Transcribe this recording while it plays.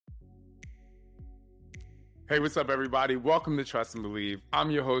Hey, what's up, everybody? Welcome to Trust and Believe.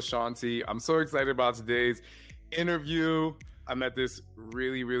 I'm your host, Sean T. I'm so excited about today's interview. I met this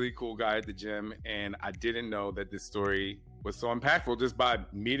really, really cool guy at the gym, and I didn't know that this story was so impactful just by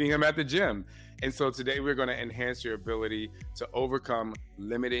meeting him at the gym. And so today we're going to enhance your ability to overcome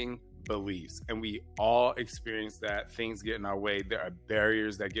limiting beliefs. And we all experience that. Things get in our way. There are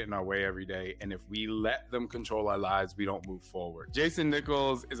barriers that get in our way every day. And if we let them control our lives, we don't move forward. Jason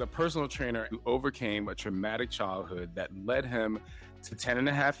Nichols is a personal trainer who overcame a traumatic childhood that led him to 10 and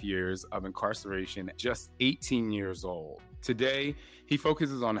a half years of incarceration at just 18 years old. Today, he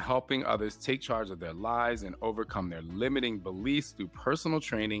focuses on helping others take charge of their lives and overcome their limiting beliefs through personal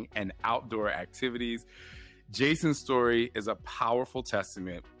training and outdoor activities. Jason's story is a powerful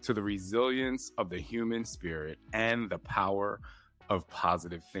testament to the resilience of the human spirit and the power of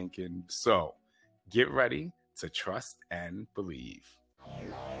positive thinking. So get ready to trust and believe.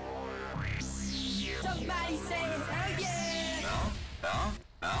 Somebody say hell yeah! No.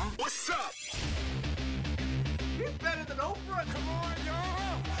 What's up? He's better than Oprah. Come on, y'all.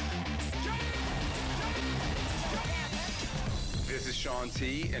 This is Sean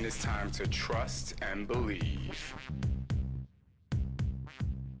T, and it's time to trust and believe.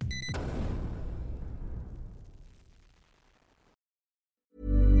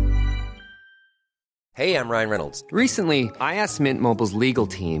 Hey, I'm Ryan Reynolds. Recently, I asked Mint Mobile's legal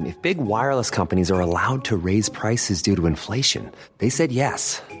team if big wireless companies are allowed to raise prices due to inflation. They said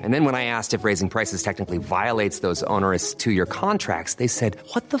yes. And then when I asked if raising prices technically violates those onerous two-year contracts, they said,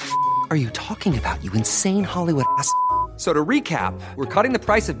 "What the f*** are you talking about, you insane Hollywood ass?" So to recap, we're cutting the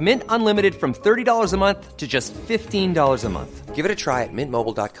price of Mint Unlimited from $30 a month to just $15 a month. Give it a try at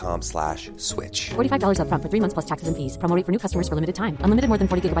mintmobile.com/switch. $45 up front for 3 months plus taxes and fees. Promo rate for new customers for limited time. Unlimited more than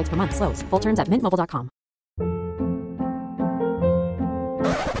 40 gigabytes per month. Slows full terms at mintmobile.com.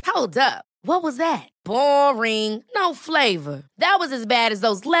 Hold up. What was that? Boring. No flavor. That was as bad as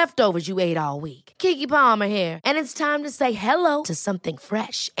those leftovers you ate all week. Keke Palmer here. And it's time to say hello to something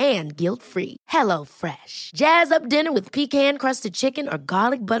fresh and guilt-free. Hello Fresh. Jazz up dinner with pecan-crusted chicken or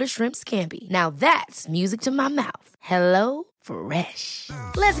garlic butter shrimp scampi. Now that's music to my mouth. Hello Fresh.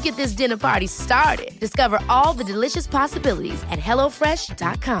 Let's get this dinner party started. Discover all the delicious possibilities at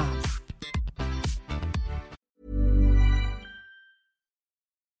hellofresh.com.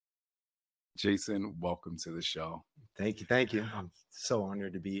 Jason, welcome to the show. Thank you. I'm so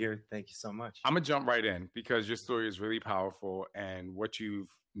honored to be here. Thank you so much. I'm going to jump right in because your story is really powerful and what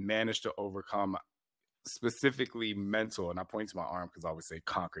you've managed to overcome, specifically mental, and I point to my arm because I always say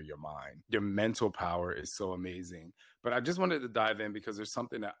conquer your mind. Your mental power is so amazing. But I just wanted to dive in because there's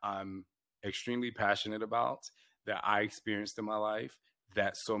something that I'm extremely passionate about that I experienced in my life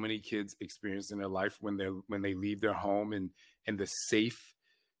that so many kids experience in their life when they leave their home and the safeness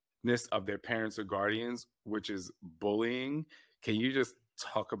of their parents or guardians, which is bullying. Can you just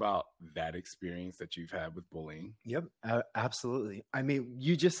talk about that experience that you've had with bullying? Yep, absolutely. I mean,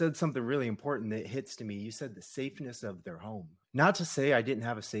 you just said something really important that hits to me. You said the safeness of their home. Not to say I didn't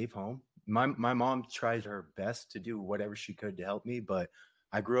have a safe home. My mom tried her best to do whatever she could to help me, but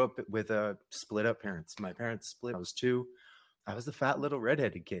I grew up with split up parents. My parents split. I was 2. I was the fat little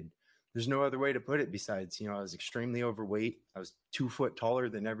redheaded kid. There's no other way to put it besides, I was extremely overweight. I was 2 foot taller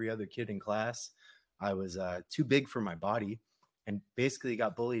than every other kid in class. I was too big for my body and basically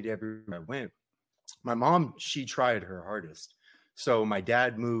got bullied everywhere I went. My mom, she tried her hardest. So my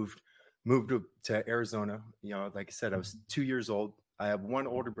dad moved to Arizona. Like I said, I was 2 years old. I have one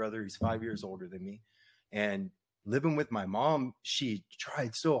older brother. He's 5 years older than me. And living with my mom, she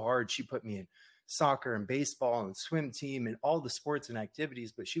tried so hard. She put me in soccer and baseball and swim team and all the sports and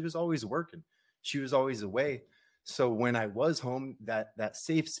activities, but she was always working. She was always away. So when I was home, that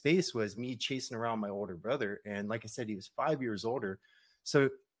safe space was me chasing around my older brother. And like I said, he was 5 years older.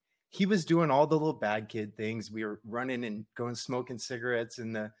 So he was doing all the little bad kid things. We were running and going smoking cigarettes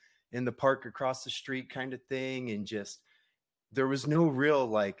in the park across the street kind of thing. And just, there was no real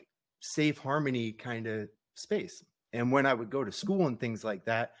like safe harmony kind of space. And when I would go to school and things like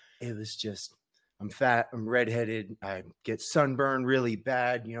that, it was just, I'm fat, I'm redheaded, I get sunburned really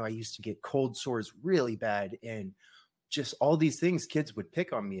bad. I used to get cold sores really bad, and just all these things kids would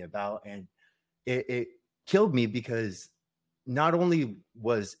pick on me about. And it killed me because not only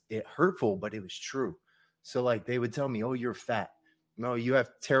was it hurtful, but it was true. So like they would tell me, "Oh, you're fat. No, you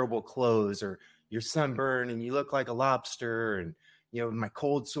have terrible clothes, or you're sunburned and you look like a lobster." And, my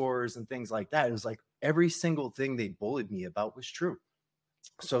cold sores and things like that. It was like every single thing they bullied me about was true.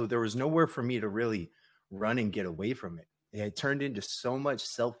 So there was nowhere for me to really run and get away from it. It turned into so much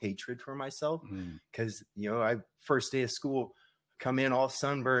self-hatred for myself because, I first day of school, come in all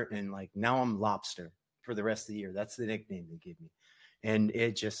sunburnt and like, now I'm lobster. for the rest of the year. That's the nickname they give me. And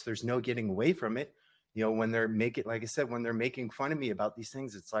it just, there's no getting away from it. You know, when they're making, like I said, when they're making fun of me about these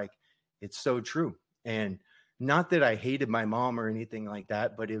things, it's like, it's so true. And not that I hated my mom or anything like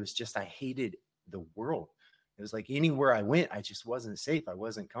that, but it was just, I hated the world. It was like anywhere I went, I just wasn't safe. I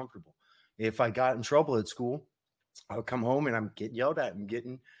wasn't comfortable. If I got in trouble at school, I would come home and I'm getting yelled at and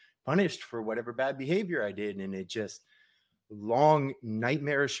getting punished for whatever bad behavior I did. And it just, long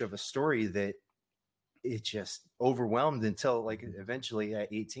nightmarish of a story that it just overwhelmed until like eventually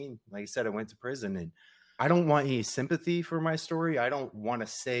at 18, like I said, I went to prison. And I don't want any sympathy for my story. I don't want to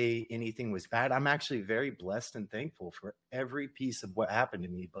say anything was bad. I'm actually very blessed and thankful for every piece of what happened to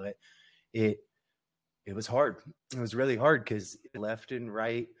me, but it was hard. It was really hard because left and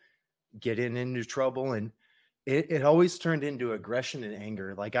right getting into trouble, and it always turned into aggression and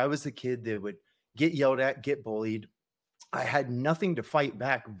anger. Like I was the kid that would get yelled at, get bullied. I had nothing to fight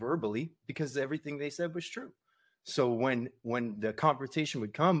back verbally because everything they said was true. So when the confrontation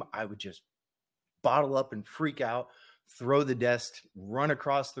would come, I would just bottle up and freak out, throw the desk, run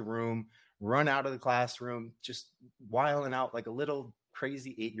across the room, run out of the classroom, just wiling out like a little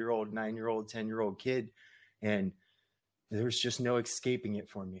crazy 8-year-old, 9-year-old, 10-year-old kid. And there was just no escaping it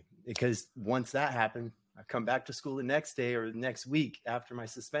for me, because once that happened, I come back to school the next day or the next week after my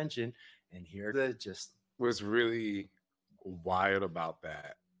suspension, and here the just what's really wild about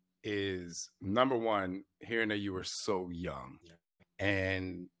that is, number one, hearing that you were so young,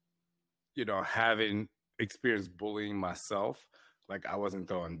 and you know, having experienced bullying myself. Like I wasn't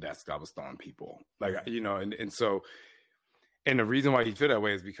throwing desks, I was throwing people, like, you know, and so, and the reason why you feel that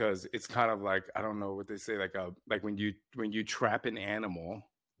way is because it's kind of like, I don't know what they say, like when you trap an animal,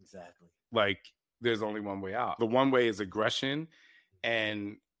 exactly, like there's only one way out. The one way is aggression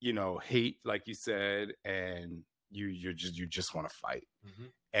and, you know, hate, like you said, and you just want to fight. Mm-hmm.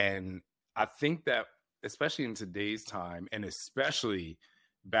 And I think that especially in today's time, and especially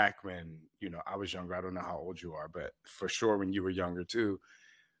back when, you know, I was younger, I don't know how old you are, but for sure when you were younger too.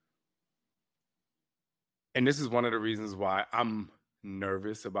 And this is one of the reasons why I'm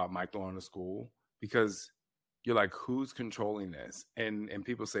nervous about Mike going to school, because you're like, who's controlling this? And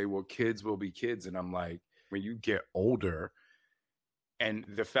people say, well, kids will be kids. And I'm like, when you get older and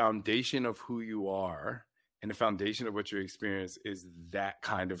the foundation of who you are and the foundation of what you experience is that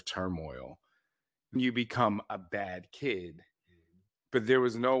kind of turmoil, you become a bad kid. But there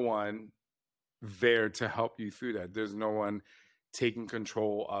was no one there to help you through that. There's no one taking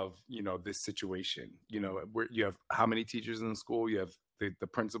control of, you know, this situation. You know, where you have how many teachers in the school? You have the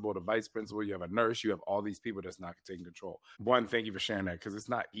principal, the vice principal, you have a nurse, you have all these people that's not taking control. One, thank you for sharing that, because it's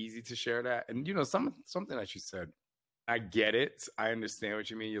not easy to share that. And, you know, something that you said, I get it. I understand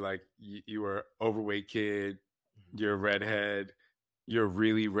what you mean. You're like, you were an overweight kid, you're a redhead, you're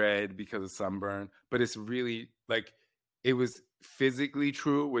really red because of sunburn. But it's really like, it was physically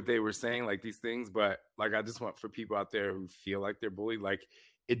true what they were saying, like these things. But like, I just want for people out there who feel like they're bullied, like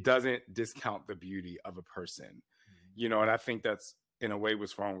it doesn't discount the beauty of a person, you know? And I think that's in a way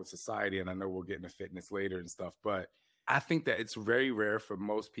what's wrong with society. And I know we'll get into fitness later and stuff, but I think that it's very rare for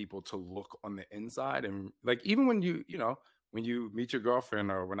most people to look on the inside. And like, even when you know, when you meet your girlfriend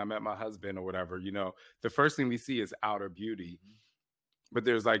or when I met my husband or whatever, you know, the first thing we see is outer beauty, but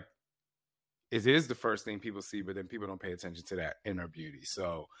there's like, it is the first thing people see, but then people don't pay attention to that inner beauty.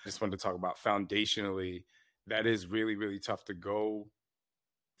 So I just wanted to talk about foundationally, that is really, really tough to go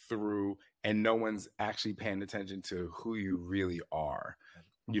through, and no one's actually paying attention to who you really are.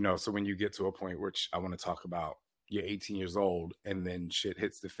 You know, so when you get to a point, which I want to talk about, you're 18 years old and then shit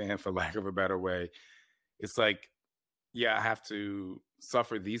hits the fan, for lack of a better way. It's like, yeah, I have to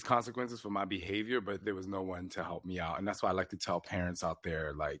suffer these consequences for my behavior, but there was no one to help me out. And that's why I like to tell parents out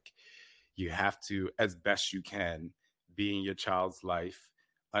there, like, you have to, as best you can, be in your child's life,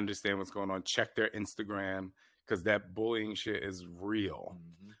 understand what's going on, check their Instagram, because that bullying shit is real.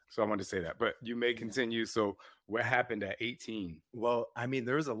 Mm-hmm. So I wanted to say that, but you may continue. So what happened at 18? Well, I mean,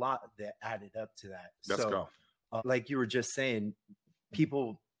 there was a lot that added up to that. Let's go. Like you were just saying,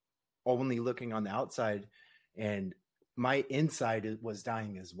 people only looking on the outside, and my inside was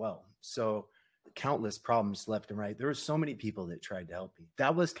dying as well. So countless problems left and right. There were so many people that tried to help me.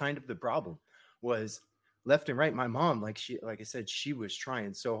 That was kind of the problem, was left and right. My mom, like I said, she was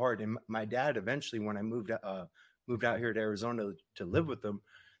trying so hard. And my dad, eventually, when I moved out here to Arizona to live with them,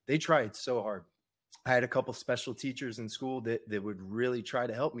 they tried so hard. I had a couple special teachers in school that would really try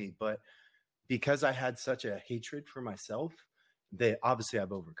to help me. But because I had such a hatred for myself, that obviously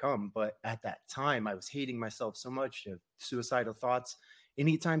I've overcome. But at that time, I was hating myself so much, suicidal thoughts.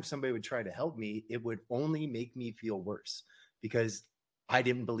 Anytime somebody would try to help me, it would only make me feel worse, because I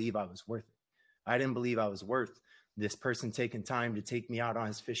didn't believe I was worth it. I didn't believe I was worth this person taking time to take me out on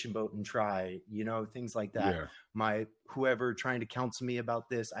his fishing boat and try, things like that. Yeah. Whoever trying to counsel me about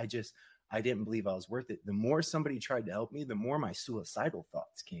this, I didn't believe I was worth it. The more somebody tried to help me, the more my suicidal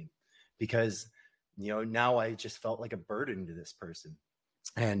thoughts came, because, now I just felt like a burden to this person.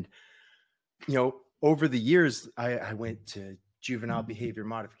 And, over the years, I went to juvenile behavior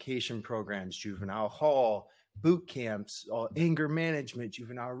modification programs, juvenile hall, boot camps, anger management,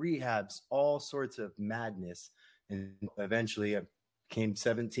 juvenile rehabs, all sorts of madness. And eventually I became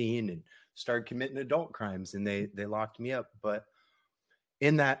 17 and started committing adult crimes, and they locked me up. But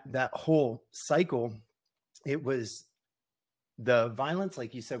in that whole cycle, it was the violence,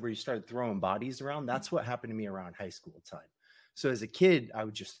 like you said, where you started throwing bodies around. That's what happened to me around high school time. So as a kid, I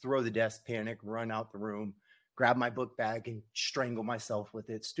would just throw the desk, panic, run out the room, grab my book bag and strangle myself with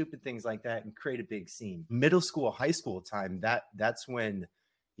it, stupid things like that, and create a big scene. Middle school, high school time, that's when,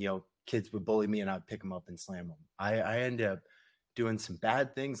 kids would bully me and I'd pick them up and slam them. I ended up doing some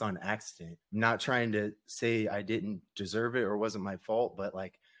bad things on accident. I'm not trying to say I didn't deserve it or wasn't my fault, but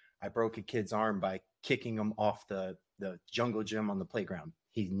like I broke a kid's arm by kicking him off the jungle gym on the playground.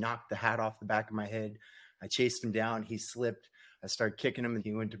 He knocked the hat off the back of my head. I chased him down. He slipped. I started kicking him and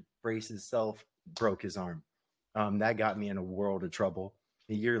he went to brace himself, broke his arm. That got me in a world of trouble.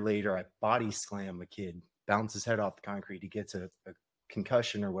 A year later, I body slam a kid, bounce his head off the concrete. He gets a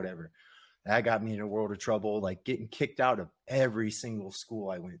concussion or whatever. That got me in a world of trouble, like getting kicked out of every single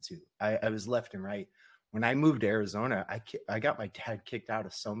school I went to. I was left and right. When I moved to Arizona, I got my dad kicked out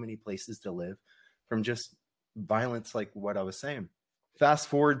of so many places to live from just violence, like what I was saying. Fast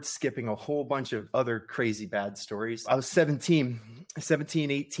forward, skipping a whole bunch of other crazy bad stories. I was 17,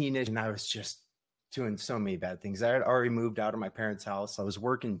 18-ish, and I was just doing so many bad things. I had already moved out of my parents' house. I was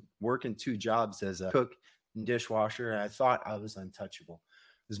working 2 jobs as a cook and dishwasher, and I thought I was untouchable.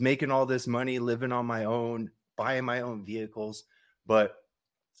 I was making all this money, living on my own, buying my own vehicles. But,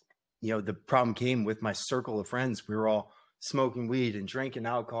 the problem came with my circle of friends. We were all smoking weed and drinking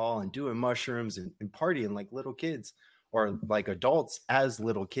alcohol and doing mushrooms and partying like little kids, or like adults as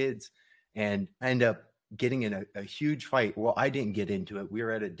little kids. And I ended up getting in a huge fight. Well, I didn't get into it. We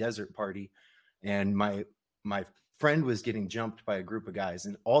were at a desert party, and my friend was getting jumped by a group of guys,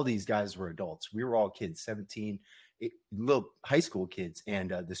 and all these guys were adults. We were all kids, 17, little high school kids.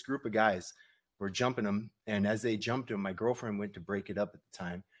 And this group of guys were jumping him. And as they jumped him, my girlfriend went to break it up at the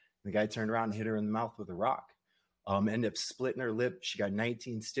time. The guy turned around and hit her in the mouth with a rock. Ended up splitting her lip. She got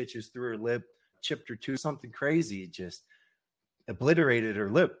 19 stitches through her lip, chipped her tooth, something crazy, just obliterated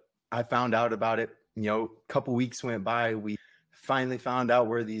her lip. I found out about it, a couple weeks went by. We finally found out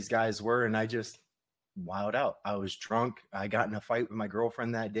where these guys were, and I just wilded out. I was drunk. I got in a fight with my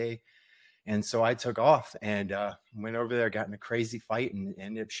girlfriend that day. And so I took off and went over there, got in a crazy fight, and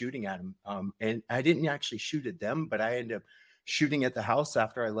ended up shooting at him. And I didn't actually shoot at them, but I ended up shooting at the house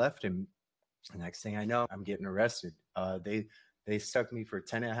after I left. And the next thing I know, I'm getting arrested. They stuck me for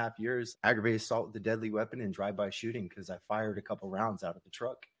 10.5 years, aggravated assault with a deadly weapon and drive-by shooting, because I fired a couple rounds out of the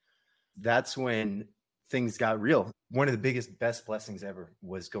truck. That's when things got real. One of the best blessings ever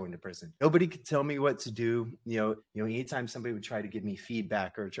was going to prison. Nobody could tell me what to do. Anytime somebody would try to give me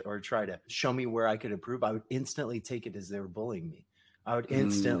feedback or try to show me where I could improve, I would instantly take it as they were bullying me. I would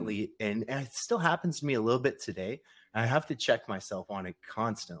instantly, and it still happens to me a little bit today. I have to check myself on it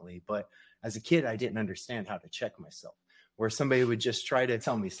constantly. But as a kid, I didn't understand how to check myself, where somebody would just try to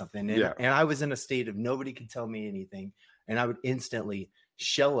tell me something. And I was in a state of nobody could tell me anything. And I would instantly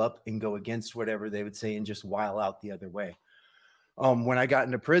shell up and go against whatever they would say and just while out the other way. When I got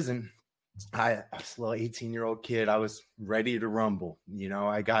into prison, I was a little 18-year-old kid. I was ready to rumble.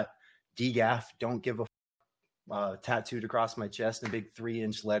 I got DGAF, don't give a tattooed across my chest in big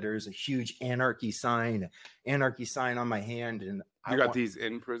 3-inch letters, a huge anarchy sign on my hand. And you got these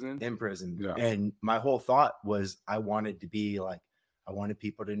in prison? In prison. Yeah. And my whole thought was I wanted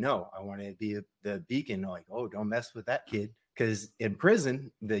people to know. I wanted to be the beacon, like, oh, don't mess with that kid. Because in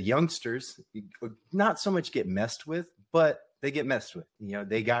prison, the youngsters not so much get messed with, but they get messed with.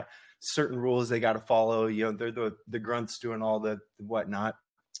 They got certain rules they got to follow. They're the grunts doing all the whatnot.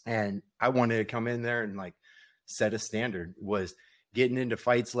 And I wanted to come in there and like set a standard, was getting into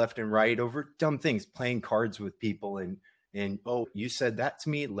fights left and right over dumb things, playing cards with people and oh, you said that to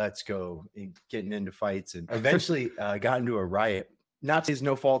me, let's go, and getting into fights. And eventually got into a riot. Not is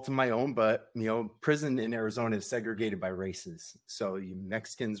no fault of my own, but prison in Arizona is segregated by races. So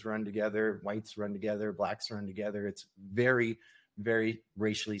Mexicans run together, whites run together, blacks run together. It's very, very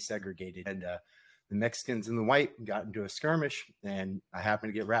racially segregated. And the Mexicans and the white got into a skirmish, and I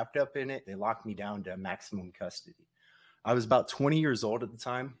happened to get wrapped up in it. They locked me down to maximum custody. I was about 20 years old at the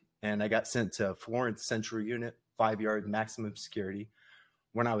time. and I got sent to Florence Central Unit, 5-yard maximum security.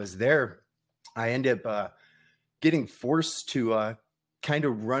 When I was there, I ended up getting forced to kind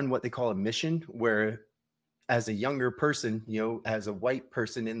of run what they call a mission, where as a younger person, as a white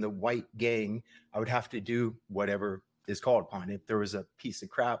person in the white gang, I would have to do whatever is called upon. If there was a piece of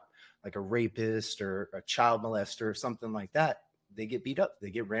crap, like a rapist or a child molester or something like that, they get beat up, they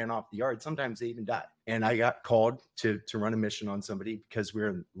get ran off the yard. Sometimes they even die. And I got called to run a mission on somebody because we were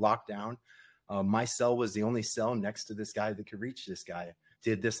in lockdown. My cell was the only cell next to this guy that could reach this guy.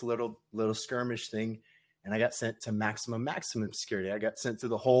 Did this little skirmish thing, and I got sent to maximum security. I got sent to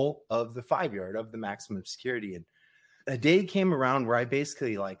the whole of the 5-yard of the maximum security. And a day came around where I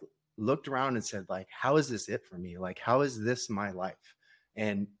basically like looked around and said, like, how is this it for me? Like, how is this my life?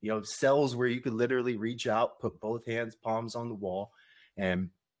 And, cells where you could literally reach out, put both hands, palms on the wall. And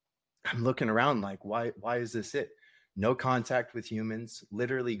I'm looking around like, why is this it? No contact with humans,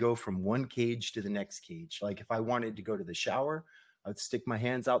 literally go from one cage to the next cage. Like if I wanted to go to the shower, I'd stick my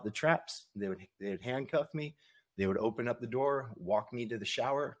hands out the traps. They'd handcuff me. They would open up the door, walk me to the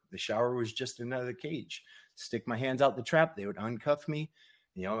shower. The shower was just another cage. Stick my hands out the trap. They would uncuff me.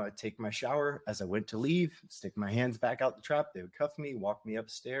 I'd take my shower. As I went to leave, stick my hands back out the trap. They would cuff me, walk me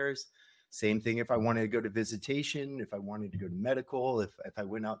upstairs. Same thing if I wanted to go to visitation, if I wanted to go to medical, if I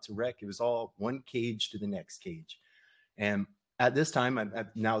went out to rec, it was all one cage to the next cage. And at this time,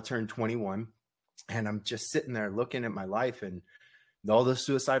 I've now turned 21, and I'm just sitting there looking at my life, and all the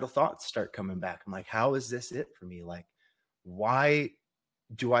suicidal thoughts start coming back. I'm like, how is this it for me? Like, why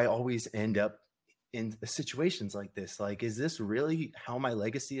do I always end up in situations like this? Like, is this really how my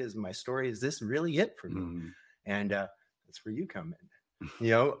legacy is, my story? Is this really it for me? Mm-hmm. And that's where you come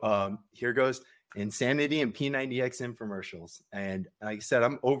in. Here goes Insanity and P90X infomercials. And like I said,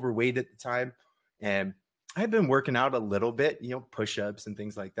 I'm overweight at the time, and I've been working out a little bit, push-ups and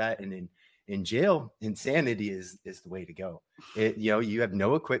things like that. And in jail, insanity is the way to go. You have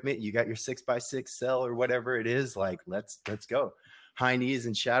no equipment. You got your 6x6 cell or whatever it is. Like, let's go. High knees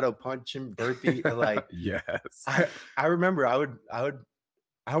and shadow punch and burpee. Like, yes. I remember I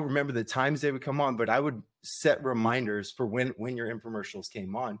don't remember the times they would come on, but I would set reminders for when your infomercials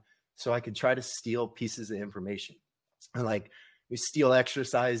came on, so I could try to steal pieces of information. And like, we steal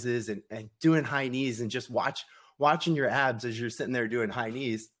exercises and doing high knees and just watching your abs as you're sitting there doing high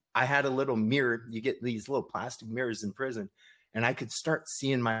knees. I had a little mirror. You get these little plastic mirrors in prison, and I could start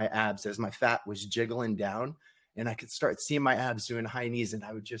seeing my abs as my fat was jiggling down, and I could start seeing my abs doing high knees, and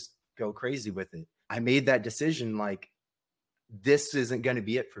I would just go crazy with it. I made that decision, like, this isn't going to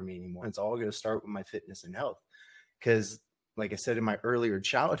be it for me anymore. It's all going to start with my fitness and health. Because like I said, in my earlier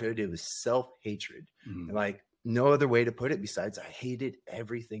childhood, it was self-hatred. Mm-hmm. Like, no other way to put it besides I hated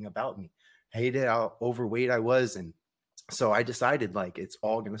everything about me. I hated how overweight I was. And so I decided, like, it's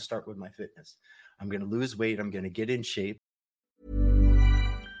all going to start with my fitness. I'm going to lose weight. I'm going to get in shape.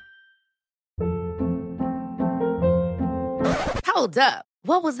 Hold up.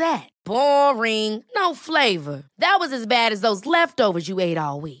 What was that? Boring. No flavor. That was as bad as those leftovers you ate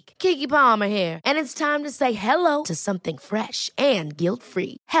all week. Keke Palmer here. And it's time to say hello to something fresh and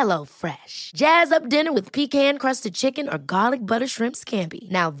guilt-free. Hello Fresh. Jazz up dinner with pecan-crusted chicken or garlic butter shrimp scampi.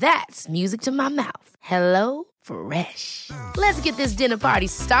 Now that's music to my mouth. Hello Fresh. Let's get this dinner party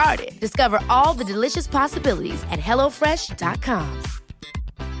started. Discover all the delicious possibilities at HelloFresh.com.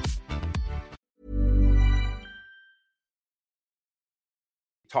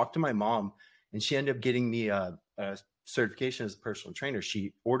 Talked to my mom, and she ended up getting me a certification as a personal trainer.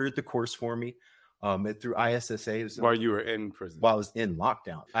 She ordered the course for me through ISSA. While you were in prison? While I was in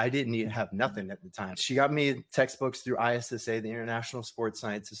lockdown. I didn't even have nothing at the time. She got me textbooks through ISSA, the International Sports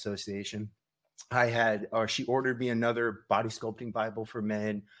Science Association. She ordered me another body sculpting Bible for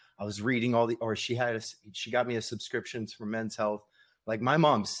men. I was reading she got me a subscriptions for Men's Health. Like, my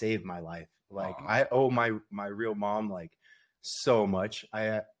mom saved my life. Like, I owe my real mom, like, so much.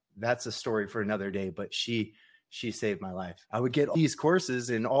 That's a story for another day, but she saved my life. I would get all these courses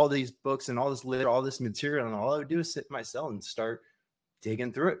and all these books and all this material, and all I would do is sit in my cell and start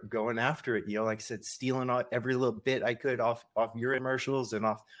digging through it, going after it. Like I said, stealing every little bit I could off your commercials and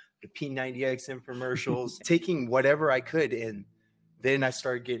off the P90X infomercials, taking whatever I could. And then I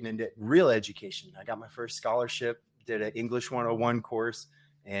started getting into real education. I got my first scholarship, did an English 101 course,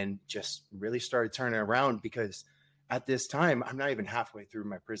 and just really started turning around, because at this time, I'm not even halfway through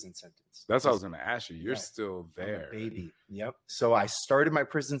my prison sentence. That's what I was going to ask you. You're still there. I'm a baby. Yep. So I started my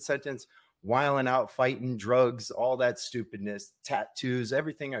prison sentence, wiling out, fighting, drugs, all that stupidness, tattoos,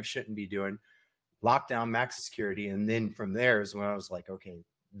 everything I shouldn't be doing, lockdown, max security. And then from there is when I was like, okay,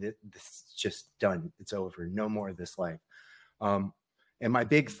 this is just done. It's over. No more of this life. And my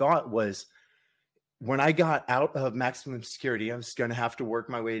big thought was, when I got out of maximum security, I was going to have to work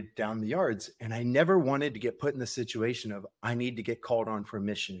my way down the yards. And I never wanted to get put in the situation of I need to get called on for a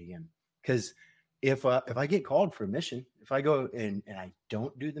mission again. Because if I get called for a mission, if I go and I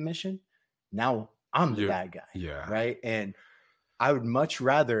don't do the mission, now I'm the bad guy. Yeah. Right. And I would much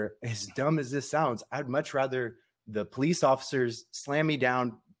rather, as dumb as this sounds, I'd much rather the police officers slam me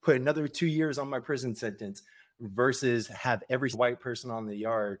down, put another 2 years on my prison sentence versus have every white person on the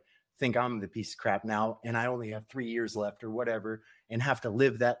yard think I'm the piece of crap now and I only have 3 years left or whatever and have to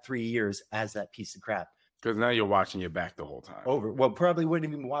live that 3 years as that piece of crap. Because now you're watching your back the whole time. Well, probably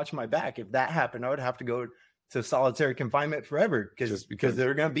wouldn't even watch my back. If that happened, I would have to go to solitary confinement forever because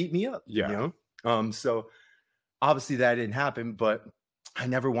they're going to beat me up. Yeah. You know? So obviously that didn't happen, but I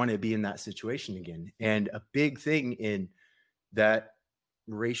never wanted to be in that situation again. And a big thing in that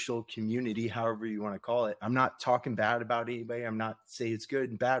racial community, however you want to call it, I'm not talking bad about anybody. I'm not saying it's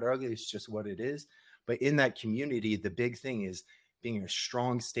good and bad or ugly. It's just what it is. But in that community, the big thing is being a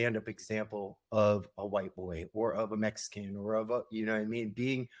strong stand-up example of a white boy or of a Mexican or of a, you know what I mean?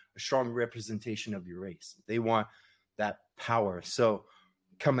 Being a strong representation of your race. They want that power. So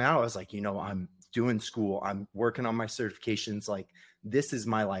coming out, I was like, I'm doing school. I'm working on my certifications. Like, this is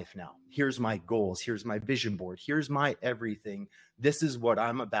my life now. Here's my goals. Here's my vision board. Here's my everything. This is what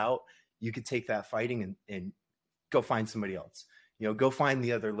I'm about. You could take that fighting and go find somebody else. Go find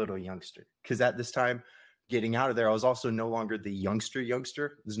the other little youngster. Because at this time, getting out of there, I was also no longer the youngster.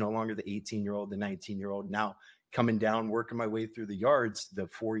 It was no longer the 18-year-old, the 19-year-old. Now coming down, working my way through the yards, the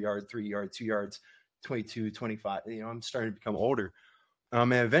 4-yard, 3-yard, 2 yards, 22, 25. I'm starting to become older.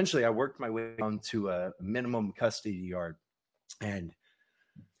 And eventually I worked my way down to a minimum custody yard. And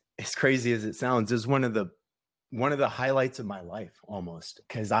as crazy as it sounds, is one of the highlights of my life almost,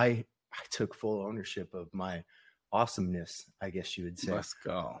 because I took full ownership of my awesomeness, I guess you would say. Let's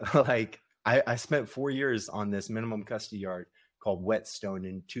go. Like I spent 4 years on this minimum custody yard called Whetstone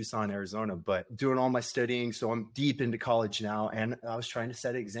in Tucson, Arizona, but doing all my studying. So I'm deep into college now. And I was trying to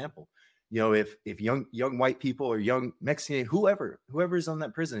set an example. If young white people or young Mexican, whoever's on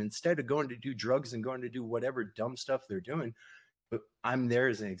that prison, instead of going to do drugs and going to do whatever dumb stuff they're doing, but I'm there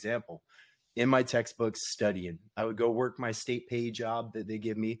as an example. In my textbooks, studying. I would go work my state pay job that they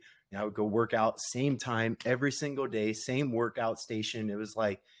give me. And I would go work out same time every single day, same workout station. It was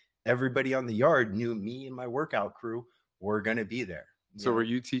like everybody on the yard knew me and my workout crew were going to be there. So were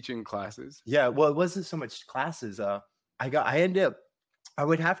you teaching classes? Yeah. Well, it wasn't so much classes. I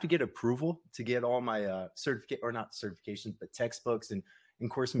would have to get approval to get all my not certifications, but textbooks and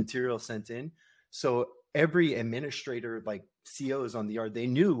course material sent in. So every administrator, like COs on the yard, they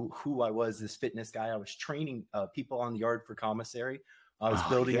knew who I was, this fitness guy. I was training people on the yard for commissary. I was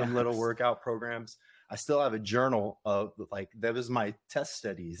building them little workout programs. I still have a journal of that was my test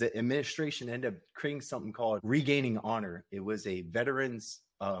studies. The administration ended up creating something called Regaining Honor. It was a veterans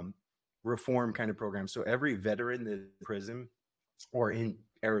reform kind of program. So every veteran in prison or in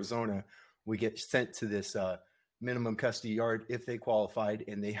Arizona would get sent to this minimum custody yard if they qualified,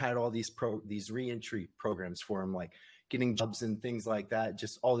 and they had all these reentry programs for them, like getting jobs and things like that,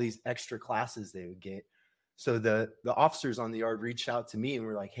 just all these extra classes they would get. So the officers on the yard reached out to me and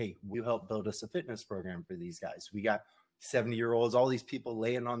were like, hey, will you help build us a fitness program for these guys? We got 70-year-olds, all these people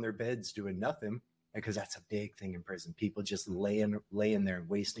laying on their beds doing nothing, because that's a big thing in prison. People just laying there and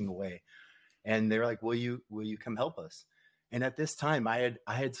wasting away. And they're like, will you come help us? And at this time, I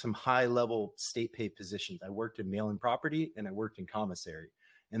had some high-level state pay positions. I worked in mail-in property and I worked in commissary.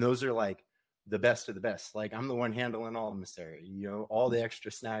 And those are like the best of the best. Like, I'm the one handling all commissary, all the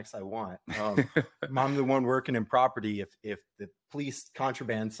extra snacks I want. I'm the one working in property. If the police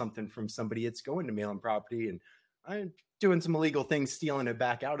contraband something from somebody, it's going to mail-in property. And I'm doing some illegal things, stealing it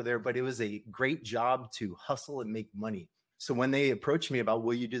back out of there. But it was a great job to hustle and make money. So when they approached me about,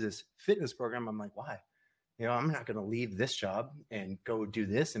 will you do this fitness program? I'm like, why? I'm not going to leave this job and go do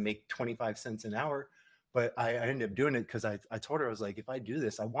this and make 25 cents an hour. But I ended up doing it because I told her, I was like, if I do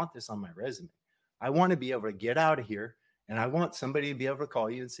this, I want this on my resume. I want to be able to get out of here, and I want somebody to be able to call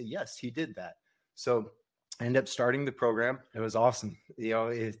you and say, yes, he did that. So I ended up starting the program. It was awesome.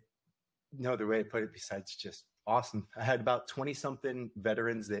 No other way to put it besides just awesome. I had about 20-something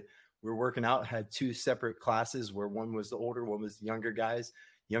veterans that were working out. I had 2 separate classes where one was the older, one was the younger guys.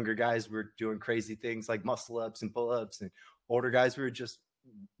 Younger guys were doing crazy things like muscle ups and pull ups, and older guys were just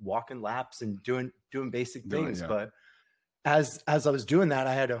walking laps and doing basic things. But as I was doing that,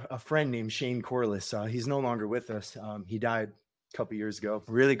 I had a friend named Shane Corliss. He's no longer with us. He died a couple years ago.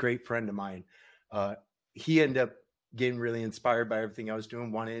 Really great friend of mine. He ended up getting really inspired by everything I was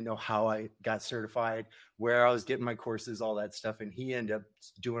doing, wanting to know how I got certified, where I was getting my courses, all that stuff. And he ended up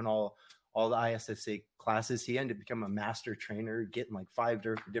doing all the ISSA classes. He ended up becoming a master trainer, getting like 5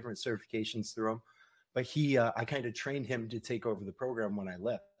 different certifications through him. But I kind of trained him to take over the program when I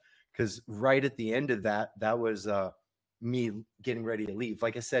left, because right at the end of that was me getting ready to leave.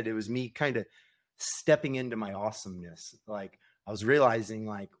 Like I said, it was me kind of stepping into my awesomeness. Like I was realizing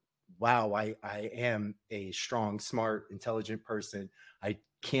like, wow, I am a strong, smart, intelligent person. I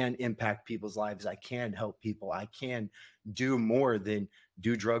can impact people's lives. I can help people. I can do more than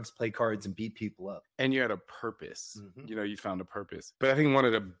do drugs, play cards, and beat people up. And you had a purpose. You found a purpose. But I think one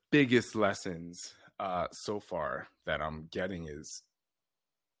of the biggest lessons so far that I'm getting is,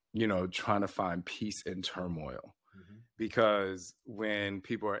 trying to find peace in turmoil. Because when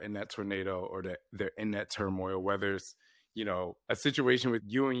people are in that tornado or they're in that turmoil, whether it's, a situation with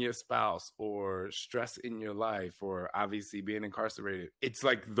you and your spouse or stress in your life or obviously being incarcerated, it's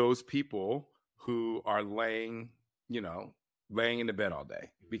like those people who are laying in the bed all day,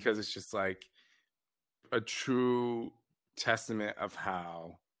 because it's just like a true testament of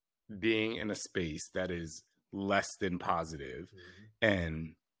how being in a space that is less than positive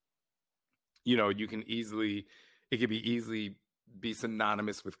and, it could easily be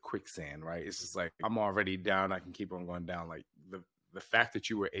synonymous with quicksand, right? It's just like, I'm already down. I can keep on going down. Like the fact that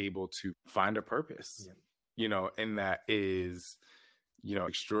you were able to find a purpose, and that is,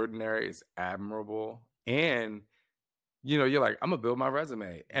 extraordinary, it's admirable. And, you're like, I'm gonna build my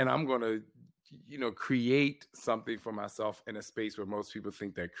resume and I'm going to, create something for myself in a space where most people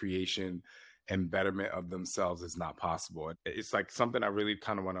think that creation and betterment of themselves is not possible. It's like something I really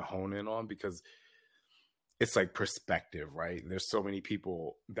kind of want to hone in on, because it's like perspective, right? There's so many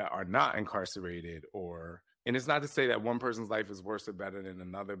people that are not incarcerated, and it's not to say that one person's life is worse or better than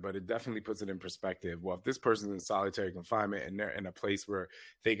another, but it definitely puts it in perspective. Well, if this person's in solitary confinement and they're in a place where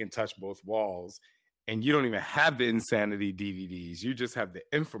they can touch both walls, and you don't even have the Insanity DVDs, you just have the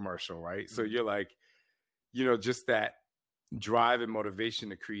infomercial, right? So you're like, just that drive and motivation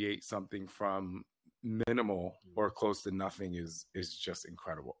to create something from minimal or close to nothing is just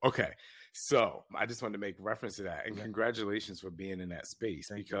incredible. Okay, so I just wanted to make reference to that, and congratulations for being in that space.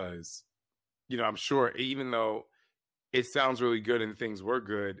 Thank because you. I'm sure even though it sounds really good and things were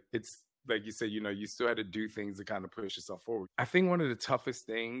good, it's like you said, you still had to do things to kind of push yourself forward. I think one of the toughest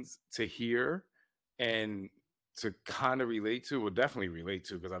things to hear and to kind of relate to, well, definitely relate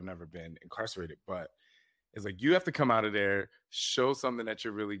to, because I've never been incarcerated, but it's like you have to come out of there, show something that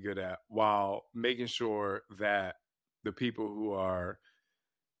you're really good at, while making sure that the people who are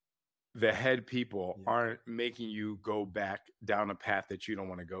the head people aren't making you go back down a path that you don't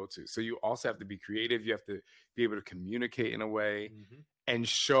want to go to. So you also have to be creative. You have to be able to communicate in a way and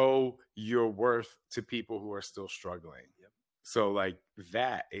show your worth to people who are still struggling. So like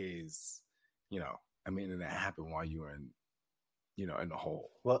that is, and that happened while you were in, in the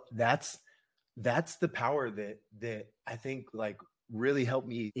hole. Well, that's the power that I think like really helped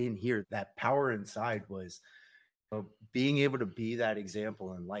me in here. That power inside was being able to be that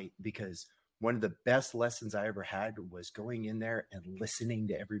example and light, because one of the best lessons I ever had was going in there and listening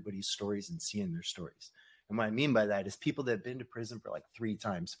to everybody's stories and seeing their stories. And what I mean by that is people that have been to prison for like 3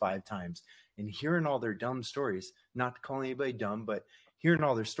 times, 5 times, and hearing all their dumb stories, not to call anybody dumb, but hearing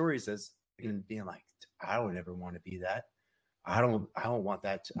all their stories as being like, I don't ever want to be that. I don't want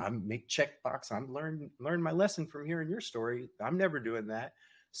that. I'm make checkbox. I'm learn my lesson from hearing your story. I'm never doing that.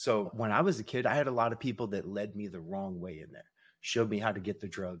 So when I was a kid, I had a lot of people that led me the wrong way in there, showed me how to get the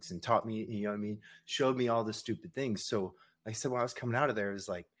drugs and taught me, showed me all the stupid things. So like I said, when I was coming out of there, it was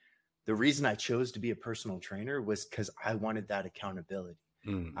like, the reason I chose to be a personal trainer was because I wanted that accountability.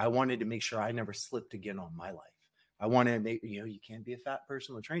 I wanted to make sure I never slipped again on my life. I want to make, you can't be a fat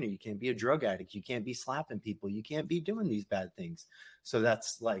personal trainer. You can't be a drug addict. You can't be slapping people. You can't be doing these bad things. So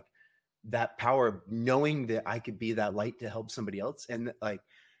that's like that power of knowing that I could be that light to help somebody else. And like,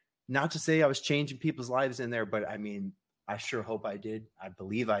 not to say I was changing people's lives in there, but I mean, I sure hope I did. I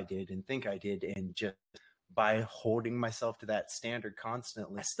believe I did and think I did. And just by holding myself to that standard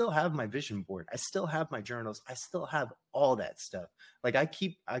constantly, I still have my vision board. I still have my journals. I still have all that stuff. Like I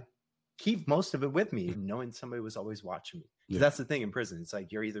keep most of it with me, knowing somebody was always watching me. Yeah. That's the thing in prison. It's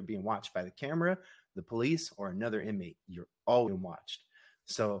like you're either being watched by the camera, the police, or another inmate. You're always being watched.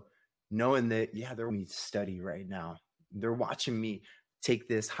 So knowing that, they're watching me study right now. They're watching me take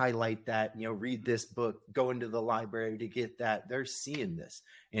this, highlight that, read this book, go into the library to get that. They're seeing this.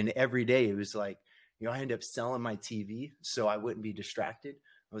 And every day it was like, I ended up selling my TV so I wouldn't be distracted.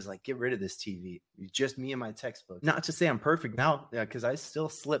 I was like, get rid of this TV. It's just me and my textbook. Not to say I'm perfect now, because I still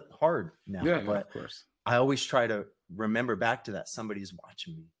slip hard now. Yeah, but, of course. I always try to remember back to that. Somebody's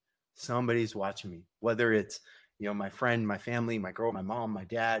watching me. Somebody's watching me, whether it's, my friend, my family, my girl, my mom, my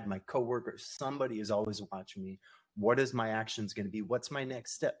dad, my coworker, somebody is always watching me. What is my actions going to be? What's my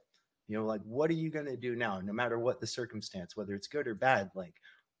next step? Like, what are you going to do now? No matter what the circumstance, whether it's good or bad, like,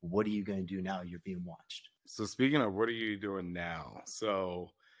 what are you going to do now? You're being watched. So speaking of what are you doing now? So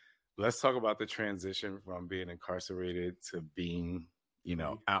let's talk about the transition from being incarcerated to being,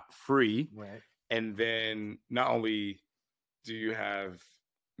 out free. Right. And then not only do you have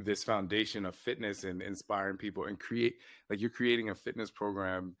this foundation of fitness and inspiring people and you're creating a fitness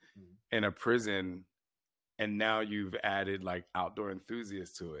program in a prison, and now you've added like outdoor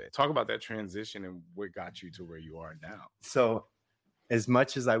enthusiasts to it. Talk about that transition and what got you to where you are now. So as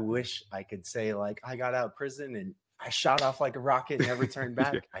much as I wish I could say like I got out of prison and I shot off like a rocket and never turned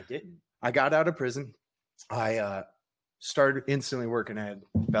back, I didn't. I got out of prison. I started instantly working. I had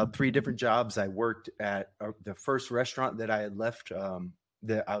about 3 different jobs. I worked at the first restaurant that I had left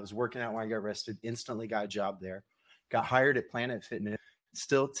that I was working at when I got arrested. Instantly got a job there. Got hired at Planet Fitness.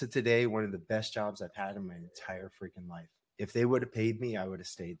 Still to today, one of the best jobs I've had in my entire freaking life. If they would have paid me, I would have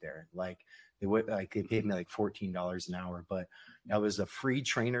stayed there. They paid me like $14 an hour, but I was a free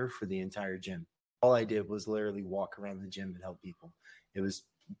trainer for the entire gym. All I did was literally walk around the gym and help people. It was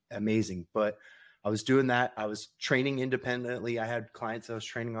amazing. But I was doing that. I was training independently. I had clients I was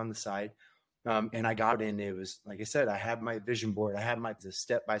training on the side. And I got in. It was, like I said, I had my vision board. I had my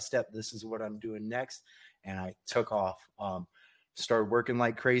step-by-step. This is what I'm doing next. And I took off. Started working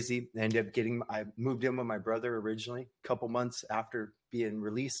like crazy. I moved in with my brother originally. A couple months after being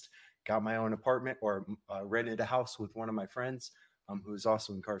released, got my own apartment or rented a house with one of my friends who was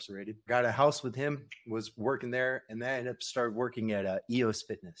also incarcerated. Got a house with him, was working there, and then I ended up started working at EOS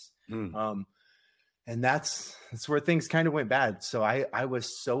Fitness. And that's where things kind of went bad. So I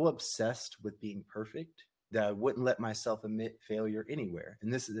was so obsessed with being perfect that I wouldn't let myself admit failure anywhere.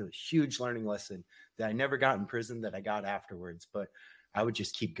 And this is a huge learning lesson that I never got in prison that I got afterwards. But I would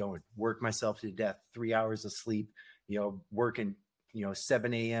just keep going, work myself to death, 3 hours of sleep, working,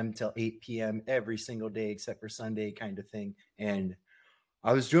 7 a.m. till 8 p.m. every single day except for Sunday kind of thing. And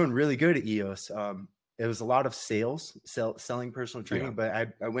I was doing really good at EOS. It was a lot of selling personal training, but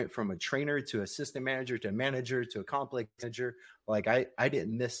I went from a trainer to assistant manager to manager to a complex manager. Like I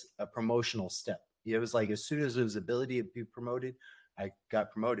didn't miss a promotional step. It was like as soon as there was ability to be promoted, I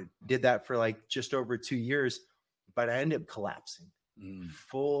got promoted. Did that for like just over 2 years, but I ended up collapsing,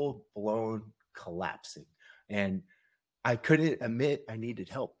 full blown collapsing. And I couldn't admit I needed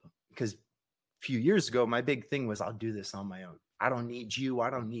help because a few years ago, my big thing was I'll do this on my own. I don't need you.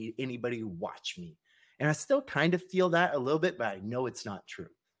 I don't need anybody to watch me. And I still kind of feel that a little bit, but I know it's not true,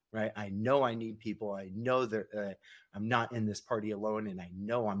 right? I know I need people. I know that I'm not in this party alone, and I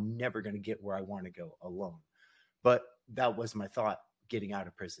know I'm never going to get where I want to go alone. But that was my thought getting out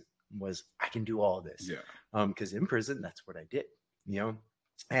of prison was I can do all this. Yeah. Because in prison, that's what I did,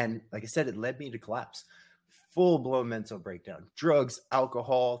 And like I said, it led me to collapse. Full-blown mental breakdown, drugs,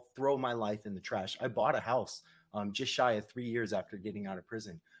 alcohol, throw my life in the trash. I bought a house just shy of 3 years after getting out of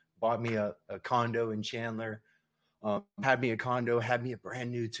prison. Bought me a condo in Chandler, had me a condo, had me a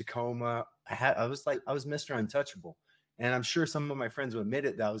brand new Tacoma. I was Mr. Untouchable. And I'm sure some of my friends will admit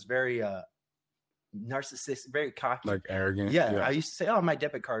it, that I was very narcissistic, very cocky. Like arrogant. Yeah. I used to say, my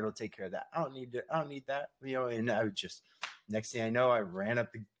debit card will take care of that. I don't need that. And I would just, next thing I know, I ran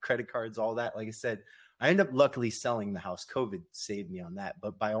up the credit cards, all that. Like I said, I ended up luckily selling the house. COVID saved me on that.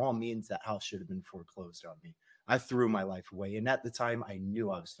 But by all means, that house should have been foreclosed on me. I threw my life away. And at the time, I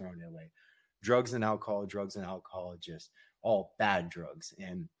knew I was throwing it away. Drugs and alcohol, just all bad drugs.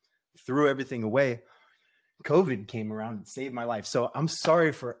 And threw everything away. COVID came around and saved my life. So I'm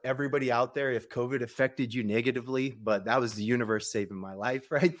sorry for everybody out there if COVID affected you negatively, but that was the universe saving my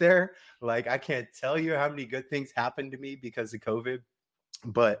life right there. Like, I can't tell you how many good things happened to me because of COVID.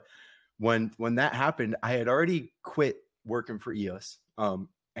 But when that happened, I had already quit working for EOS.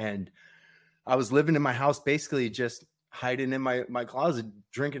 And I was living in my house, basically just hiding in my closet,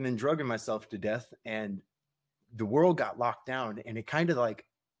 drinking and drugging myself to death. And the world got locked down, and it kind of like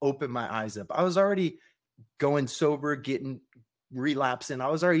opened my eyes up. I was already going sober, relapsing. I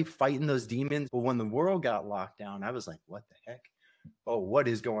was already fighting those demons. But when the world got locked down, I was like, what the heck? Oh, what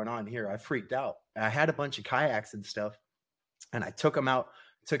is going on here? I freaked out. I had a bunch of kayaks and stuff, and I took them out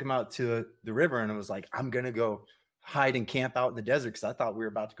to the river, and I was like, I'm going to go hide and camp out in the desert because I thought we were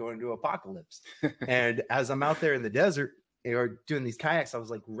about to go into apocalypse. And as I'm out there in the desert or doing these kayaks, I was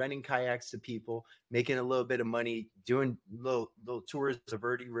like renting kayaks to people, making a little bit of money, doing little tours of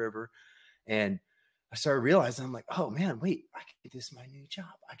Verde River. And I started realizing, I'm like, oh man, wait, I can make this my new job.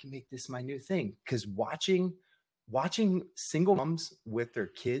 I can make this my new thing. Because watching single moms with their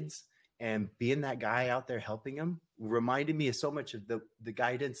kids and being that guy out there helping them reminded me of so much of the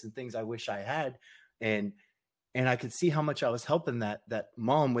guidance and things I wish I had. And I could see how much I was helping that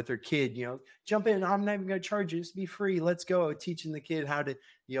mom with her kid, jump in. I'm not even going to charge you. Just be free. Let's go. Teaching the kid how to,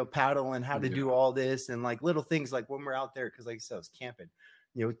 paddle and how to do all this. And like little things like when we're out there, because like I said, I was camping,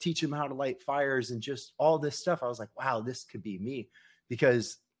 teach them how to light fires and just all this stuff. I was like, wow, this could be me,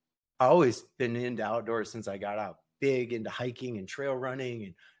 because I always been into outdoors since I got out, big into hiking and trail running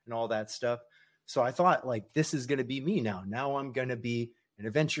and all that stuff. So I thought like, this is going to be me now. Now I'm going to be an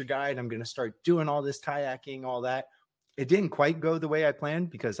adventure guide. I'm going to start doing all this kayaking, all that. It didn't quite go the way I planned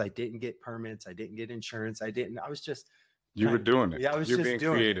because I didn't get permits. I didn't get insurance. I was just, you were doing it. Yeah, I was You're just being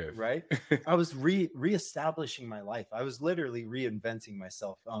doing creative, it, right? I was reestablishing my life. I was literally reinventing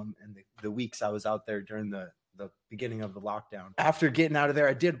myself in the weeks I was out there during the beginning of the lockdown. After getting out of there,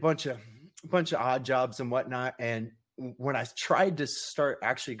 I did a bunch of odd jobs and whatnot. And when I tried to start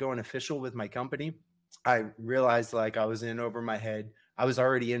actually going official with my company, I realized like I was in over my head. I was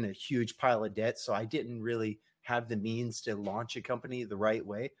already in a huge pile of debt, so I didn't really have the means to launch a company the right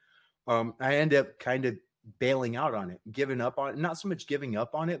way. I ended up kind of bailing out on it, giving up on it. Not so much giving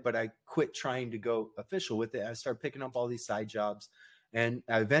up on it, but I quit trying to go official with it. I started picking up all these side jobs, and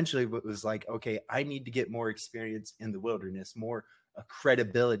I eventually was like, okay, I need to get more experience in the wilderness, more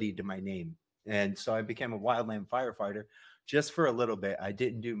credibility to my name. And so I became a wildland firefighter just for a little bit. I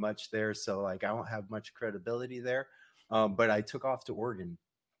didn't do much there, so like I don't have much credibility there. But I took off to Oregon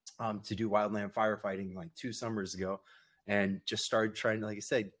to do wildland firefighting like 2 summers ago, and just started trying to, like I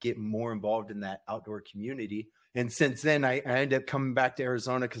said, get more involved in that outdoor community. And since then, I ended up coming back to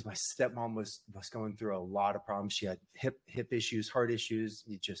Arizona because my stepmom was going through a lot of problems. She had hip issues, heart issues,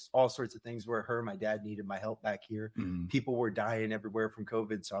 just all sorts of things where my dad needed my help back here. Mm-hmm. People were dying everywhere from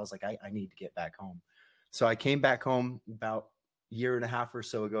COVID. So I was like, I need to get back home. So I came back home about a year and a half or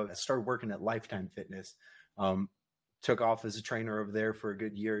so ago. I started working at Lifetime Fitness. Took off as a trainer over there for a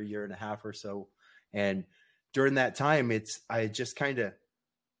good year and a half or so. And during that time, I just kind of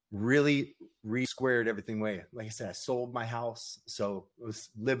really re-squared everything away. Like I said, I sold my house. So I was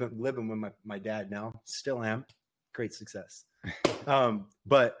living with my dad now. Still am. Great success.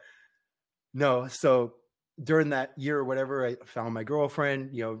 But no, so during that year or whatever, I found my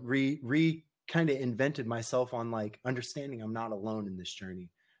girlfriend, kind of invented myself on like understanding I'm not alone in this journey.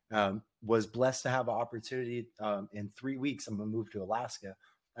 Was blessed to have an opportunity. In 3 weeks, I'm going to move to Alaska.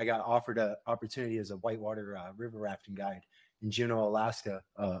 I got offered an opportunity as a whitewater river rafting guide in Juneau, Alaska,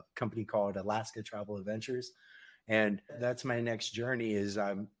 a company called Alaska Travel Adventures. And that's my next journey. Is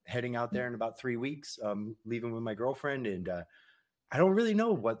I'm heading out there in about 3 weeks, leaving with my girlfriend. And I don't really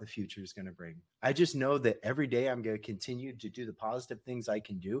know what the future is going to bring. I just know that every day I'm going to continue to do the positive things I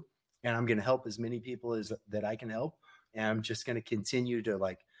can do. And I'm going to help as many people as that I can help. And I'm just going to continue to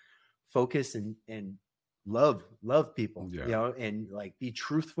like focus and love people, and like be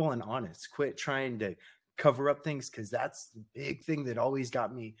truthful and honest. Quit trying to cover up things, because that's the big thing that always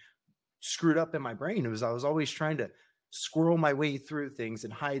got me screwed up in my brain. I was always trying to squirrel my way through things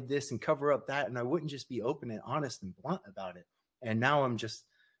and hide this and cover up that, and I wouldn't just be open and honest and blunt about it. And now I'm just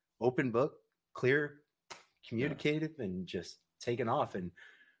open book, clear, communicative, and just taking off. And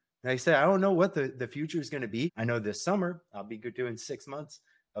like I said, I don't know what the future is going to be. I know this summer I'll be doing 6 months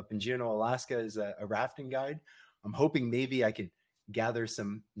up in Juneau, Alaska as a rafting guide. I'm hoping maybe I could gather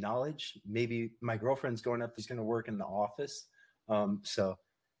some knowledge. Maybe my girlfriend's going up, she's going to work in the office. So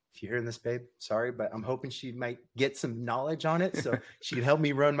if you're hearing this, babe, sorry, but I'm hoping she might get some knowledge on it. So she could help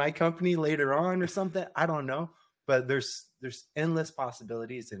me run my company later on or something. I don't know, but there's endless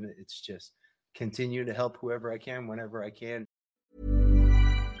possibilities, and it's just continue to help whoever I can, whenever I can.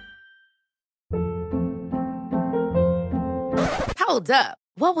 Hold up.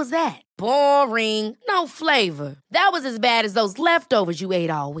 What was that? Boring. No flavor. That was as bad as those leftovers you ate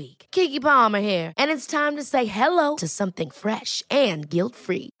all week. Keke Palmer here. And it's time to say hello to something fresh and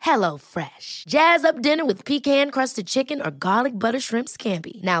guilt-free. Hello Fresh. Jazz up dinner with pecan-crusted chicken or garlic butter shrimp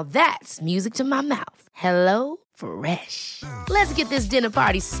scampi. Now that's music to my mouth. Hello Fresh. Let's get this dinner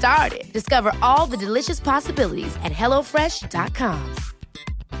party started. Discover all the delicious possibilities at HelloFresh.com.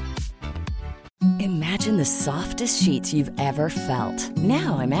 Imagine the softest sheets you've ever felt.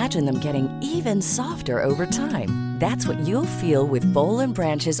 Now imagine them getting even softer over time. That's what you'll feel with Boll &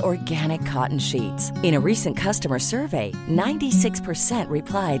 Branch's organic cotton sheets. In a recent customer survey, 96%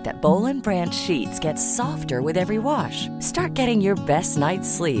 replied that Boll & Branch sheets get softer with every wash. Start getting your best night's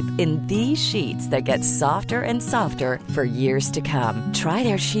sleep in these sheets that get softer and softer for years to come. Try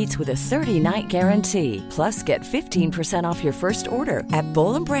their sheets with a 30-night guarantee. Plus, get 15% off your first order at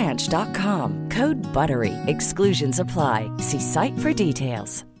bollandbranch.com. Code BUTTERY. Exclusions apply. See site for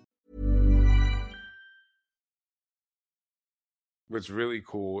details. What's really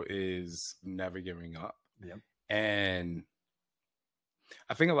cool is never giving up. Yep. And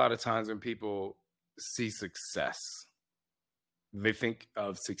I think a lot of times when people see success, they think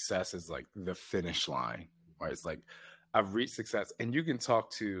of success as like the finish line, right? It's like, I've reached success. And you can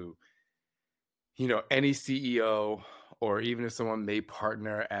talk to, any CEO, or even if someone may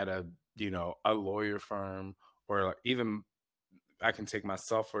partner at a lawyer firm, or like even I can take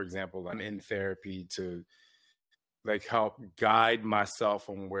myself, for example. I'm in therapy to like help guide myself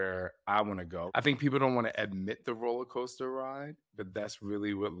on where I want to go. I think people don't want to admit the roller coaster ride, but that's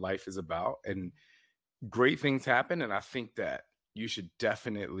really what life is about. And great things happen. And I think that you should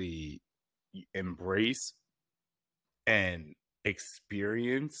definitely embrace and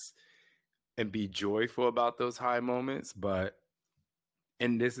experience and be joyful about those high moments.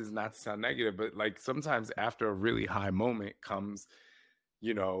 And this is not to sound negative, but like sometimes after a really high moment comes,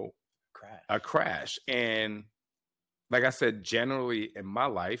 a crash. And like I said, generally in my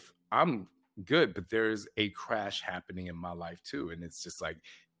life, I'm good, but there's a crash happening in my life too. And it's just like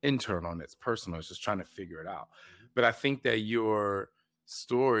internal and it's personal. It's just trying to figure it out. Mm-hmm. But I think that your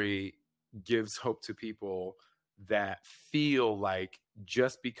story gives hope to people that feel like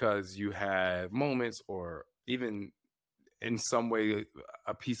just because you have moments, or even in some way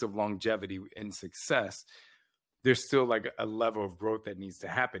a piece of longevity and success, there's still like a level of growth that needs to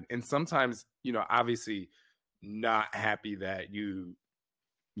happen. And sometimes, obviously not happy that you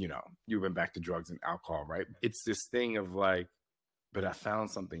went back to drugs and alcohol, right? It's this thing of like, but I found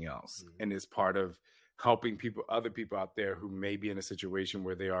something else. Mm-hmm. And it's part of helping other people out there who may be in a situation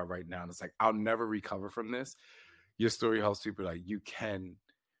where they are right now. And it's like, I'll never recover from this. Your story helps people like you can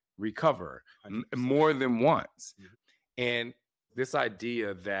recover more than once. Mm-hmm. And this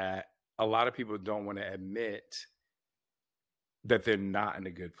idea that a lot of people don't want to admit that they're not in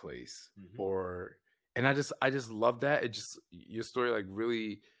a good place, mm-hmm. And I just love that. Your story like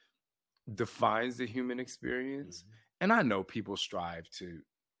really defines the human experience. Mm-hmm. And I know people strive to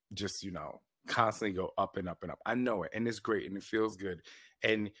just, constantly go up and up and up. I know it. And it's great. And it feels good.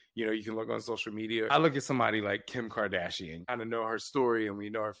 And, you can look on social media. I look at somebody like Kim Kardashian. I know her story and we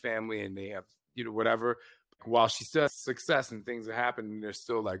know her family and they have, whatever. While she still has success and things are happening, there's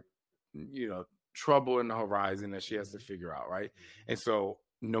still like, trouble in the horizon that she has to figure out. Right. And so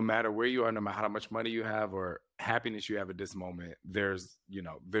no matter where you are, no matter how much money you have or happiness you have at this moment, there's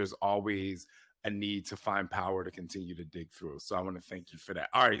always a need to find power to continue to dig through. So I want to thank you for that.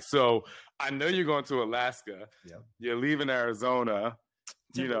 All right. So I know you're going to Alaska. Yep. You're leaving Arizona.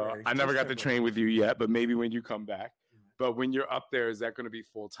 I never got to train with you yet, but maybe when you come back. But when you're up there, is that going to be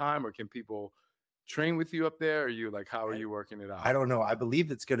full time, or can people train with you up there? Or you like, how are you working it out? I don't know. I believe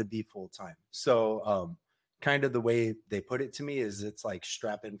it's going to be full time. So, kind of the way they put it to me is it's like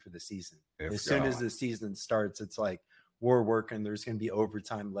strap in for the season. As soon as the season starts, it's like we're working. There's going to be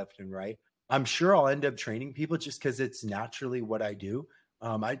overtime left and right. I'm sure I'll end up training people just because it's naturally what I do.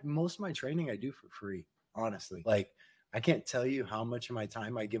 Most of my training I do for free, honestly. Like I can't tell you how much of my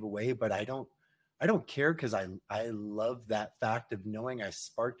time I give away, but I don't care because I love that fact of knowing I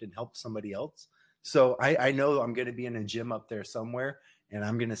sparked and helped somebody else. So I know I'm going to be in a gym up there somewhere, and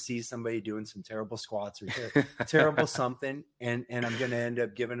I'm going to see somebody doing some terrible squats or terrible something. And I'm going to end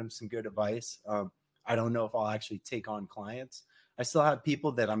up giving them some good advice. I don't know if I'll actually take on clients. I still have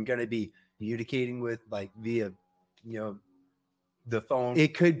people that I'm going to be communicating with like via, the phone.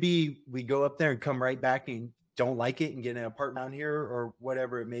 It could be we go up there and come right back and don't like it and get an apartment down here or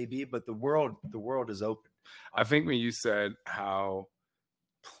whatever it may be. But the world is open. I think when you said how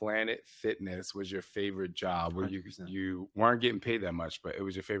Planet Fitness was your favorite job, where you weren't getting paid that much, but it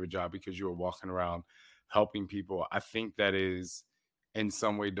was your favorite job because you were walking around helping people. I think that is in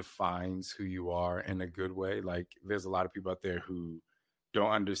some way defines who you are in a good way. Like there's a lot of people out there who don't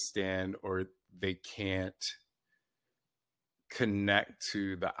understand or they can't connect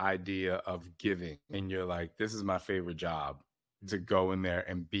to the idea of giving. And you're like, this is my favorite job, to go in there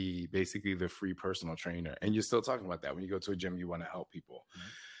and be basically the free personal trainer. And you're still talking about that. When you go to a gym, you want to help people. Mm-hmm.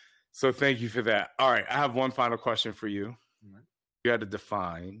 So thank you for that. All right. I have one final question for you. Mm-hmm. You had to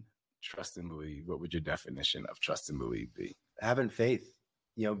define trust and believe. What would your definition of trust and believe be? Having faith.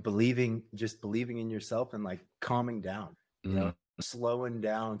 believing in yourself and like calming down, slowing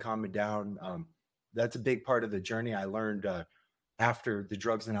down, calming down. That's a big part of the journey I learned after the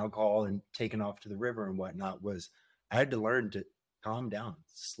drugs and alcohol and taking off to the river and whatnot was I had to learn to calm down,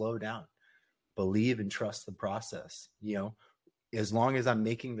 slow down, believe and trust the process. As long as I'm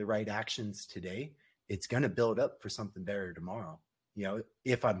making the right actions today, it's going to build up for something better tomorrow.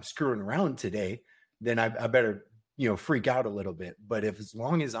 If I'm screwing around today, then I better, freak out a little bit. But as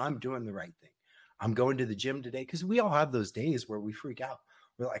long as I'm doing the right thing, I'm going to the gym today, because we all have those days where we freak out.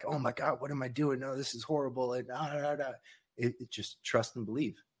 We're like, oh my God, what am I doing? No, this is horrible. And it just trust and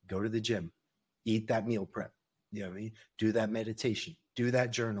believe. Go to the gym, eat that meal prep. You know what I mean? Do that meditation, do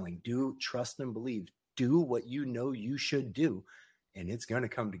that journaling, do trust and believe, do what you should do, and it's going to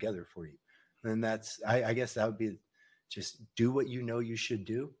come together for you. And that's, I guess that would be just do what you should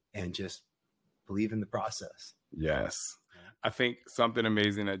do and just believe in the process. Yes. I think something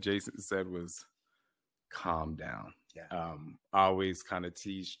amazing that Jason said was calm down. Yeah. I always kind of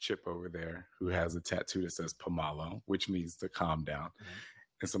tease Chip over there, who has a tattoo that says Pomalo, which means to calm down.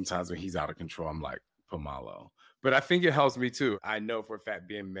 And sometimes when he's out of control, I'm like, Pomalo. But I think it helps me too. I know for a fact,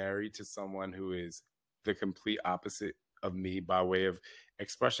 being married to someone who is the complete opposite of me by way of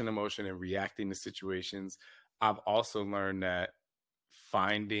expression, emotion, and reacting to situations, I've also learned that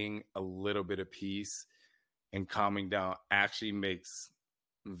finding a little bit of peace and calming down actually makes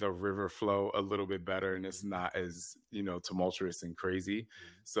the river flow a little bit better, and it's not as, tumultuous and crazy.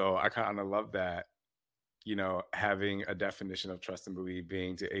 So I kind of love that, having a definition of trust and believe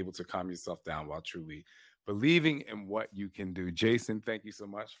being to able to calm yourself down while truly believing in what you can do. Jason, thank you so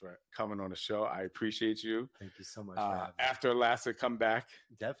much for coming on the show. I appreciate you. Thank you so much. After Alaska, come back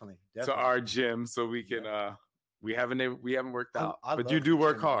definitely to our gym so we can, we haven't worked out, but you do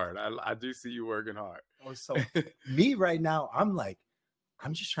work hard. I do see you working hard. Oh, so me right now,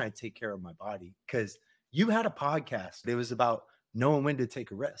 I'm just trying to take care of my body, because you had a podcast. It was about knowing when to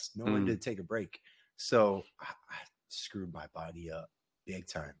take a rest, knowing when to take a break. So I screwed my body up big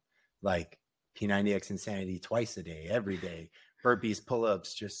time. Like P90X insanity twice a day, every day, burpees,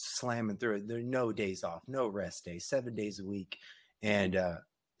 pull-ups, just slamming through it. There are no days off, no rest days, 7 days a week. And I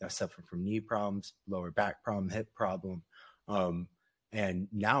suffered from knee problems, lower back problem, hip problem. And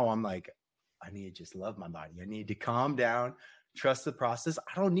now I'm like, I need to just love my body. I need to calm down, trust the process.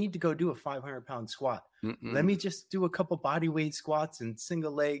 I don't need to go do a 500-pound squat. Let me just do a couple body weight squats and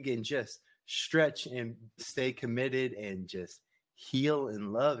single leg and just stretch and stay committed and just heal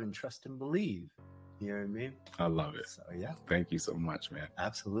and love and trust and believe. You know what I mean? I love it. So yeah. Thank you so much, man.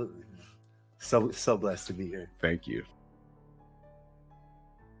 Absolutely. So blessed to be here. Thank you.